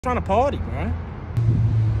Trying to party, bro.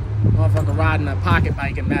 Motherfucker riding a pocket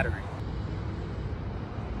bike in Metairie.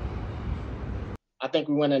 I think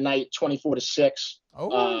we win a night 24-6.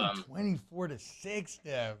 Oh, 24-6,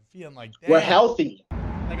 Dev. Feeling like that. We're healthy.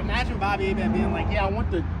 Like, imagine Bobby Hebert being like, yeah, I want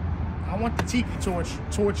the tiki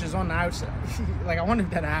torches on the outside. Like, I wonder if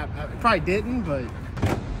that happened. It probably didn't, but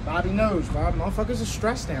Bobby knows, bro. Motherfuckers are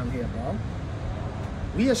stressed down here, bro.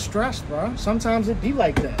 We are stressed, bro. Sometimes it be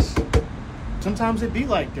like this. Sometimes it be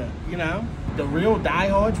like that, you know? The real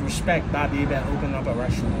diehards respect Bobby Hebert opening up a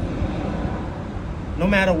restaurant. No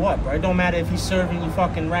matter what, bro. It don't matter if he's serving you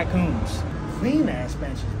fucking raccoons. Clean ass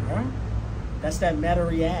benches, bro. That's that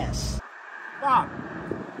Metairie ass. Bob,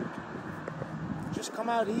 just come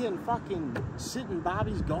out here and fucking sit in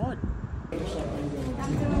Bobby's garden. I'm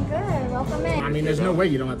doing good. Welcome in. I mean, there's no way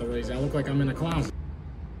you don't have to raise that. I look like I'm in a closet.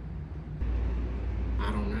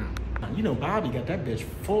 I don't know. You know, Bobby got that bitch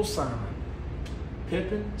full sign.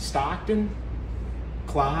 Pippen, Stockton,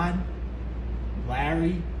 Clyde,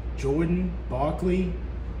 Larry, Jordan, Barkley,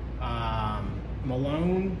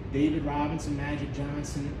 Malone, David Robinson, Magic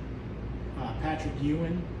Johnson, Patrick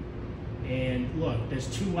Ewing, and look, there's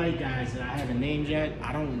 2 white guys that I haven't named yet.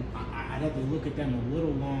 I'd have to look at them a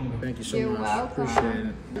little longer. Thank you so much. You're welcome. Appreciate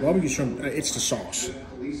it. Barbecue shrimp, it's the sauce.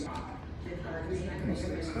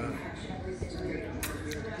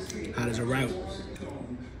 How does it route?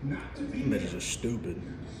 Them bitches are stupid.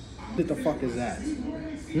 What the fuck is that?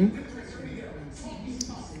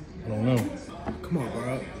 I don't know. Come on,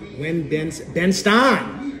 bro. Ben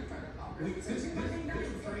Stein.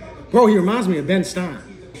 Bro, he reminds me of Ben Stein.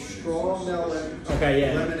 Straw melon,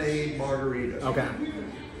 lemonade, margarita. Okay.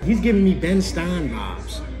 He's giving me Ben Stein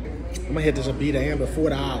vibes. I'm gonna hit this Abita Amber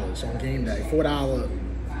 $4 on game day.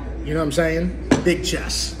 $4. You know what I'm saying? Big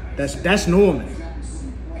chest. That's Norman.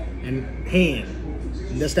 And hand.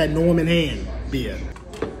 That's that Norman hand beer.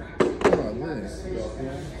 Oh, nice. You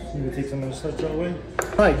gonna take some of the stuff your way?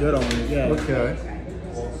 Probably good on it, yeah. Okay.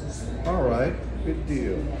 All right. Good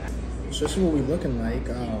deal. So this is what we looking like.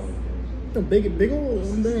 The big old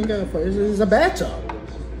thing is a bathtub.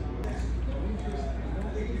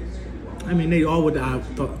 I mean, they all would. I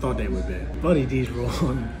thought they would be. Buddy D's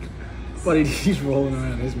rolling. Buddy D's rolling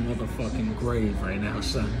around his motherfucking grave right now,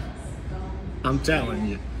 son. I'm telling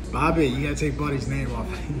you. Bobby, you gotta take Buddy's name off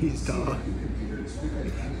these, dog.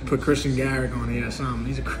 Put Christian Garrick on here or something.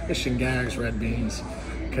 These are Christian Garrick's red beans.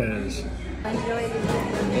 Cause Enjoy these.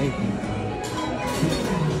 Thank you.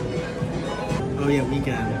 oh yeah,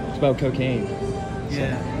 weekend. It's about cocaine.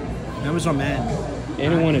 Yeah. That was our man.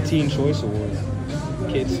 And it won a Teen Choice Award.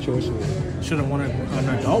 Kids Choice Award. Should have won an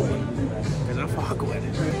adult one. Cause I fuck with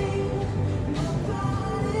it.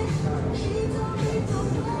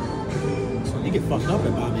 So you get fucked up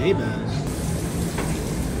at Bobby Hebert.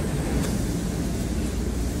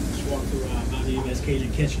 Just walk through Bobby Hebert's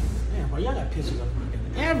Cajun Kitchen. Man, bro, y'all got pictures of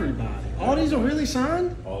fucking everybody. All these are really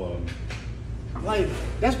signed? All of them. Like,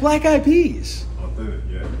 that's Black Eyed Peas. Authentic,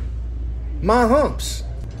 yeah. My humps.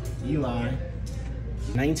 Eli.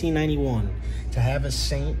 1991. To have a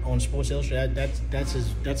Saint on Sports Illustrated,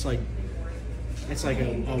 that's like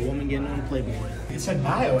a woman getting on Playboy. It's like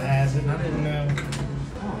Biohazard. I didn't know.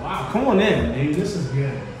 Oh wow, come on in, dude. This is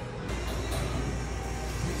good.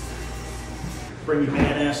 Bring your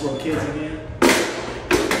badass little kids in here.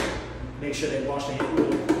 Make sure they wash their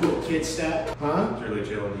little kid step. Huh? It's really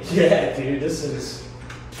chilling. Yeah, dude. This is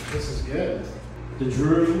good. The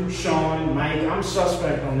Drew, Sean, Mike. I'm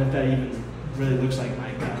suspect on if that even really looks like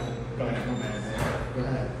Mike. Go ahead, my bad. Go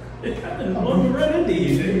ahead. I'm right into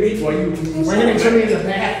you, dude. Well, you ran into me in the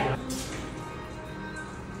bathroom.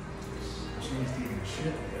 She's eating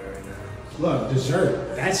shit there right now. Look,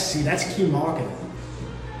 dessert. That's key marketing.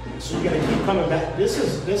 So you gotta keep coming back.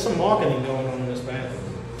 There's some marketing going on in this bathroom.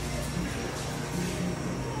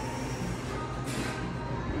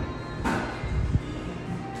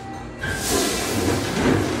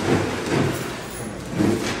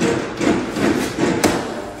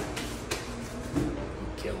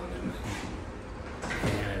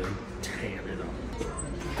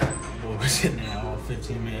 Sitting there all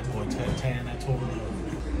 15-minute boy 10, I told him.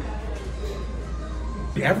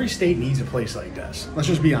 Every state needs a place like this. Let's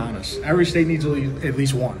just be honest. Every state needs at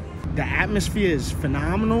least one. The atmosphere is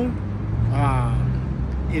phenomenal.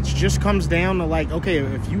 It just comes down to like, okay,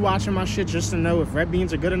 if you watching my shit just to know if red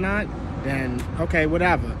beans are good or not, then okay,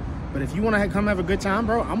 whatever. But if you want to come have a good time,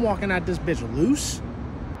 bro, I'm walking out this bitch loose.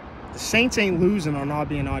 The Saints ain't losing on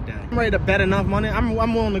RB&R day. I'm ready to bet enough money. I'm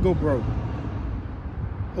willing to go broke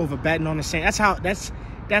over betting on the Saints.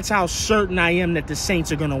 That's how certain I am that the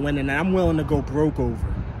Saints are gonna win, and I'm willing to go broke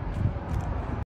over.